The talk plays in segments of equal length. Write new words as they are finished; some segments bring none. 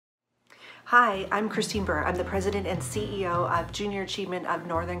Hi, I'm Christine Burr. I'm the President and CEO of Junior Achievement of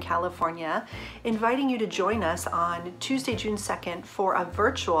Northern California, inviting you to join us on Tuesday, June 2nd for a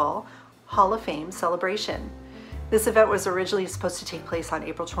virtual Hall of Fame celebration. This event was originally supposed to take place on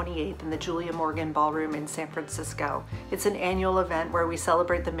April 28th in the Julia Morgan Ballroom in San Francisco. It's an annual event where we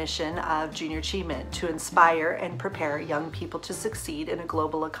celebrate the mission of Junior Achievement to inspire and prepare young people to succeed in a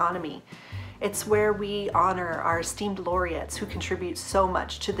global economy. It's where we honor our esteemed laureates who contribute so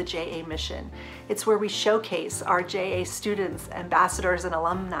much to the JA mission. It's where we showcase our JA students, ambassadors, and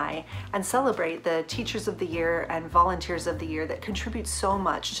alumni and celebrate the Teachers of the Year and Volunteers of the Year that contribute so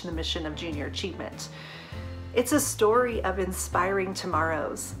much to the mission of Junior Achievement. It's a story of inspiring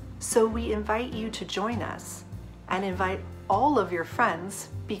tomorrows, so we invite you to join us and invite all of your friends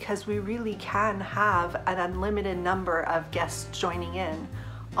because we really can have an unlimited number of guests joining in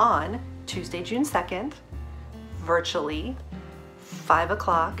on Tuesday, June 2nd, virtually, 5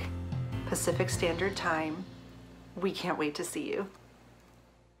 o'clock Pacific Standard Time. We can't wait to see you.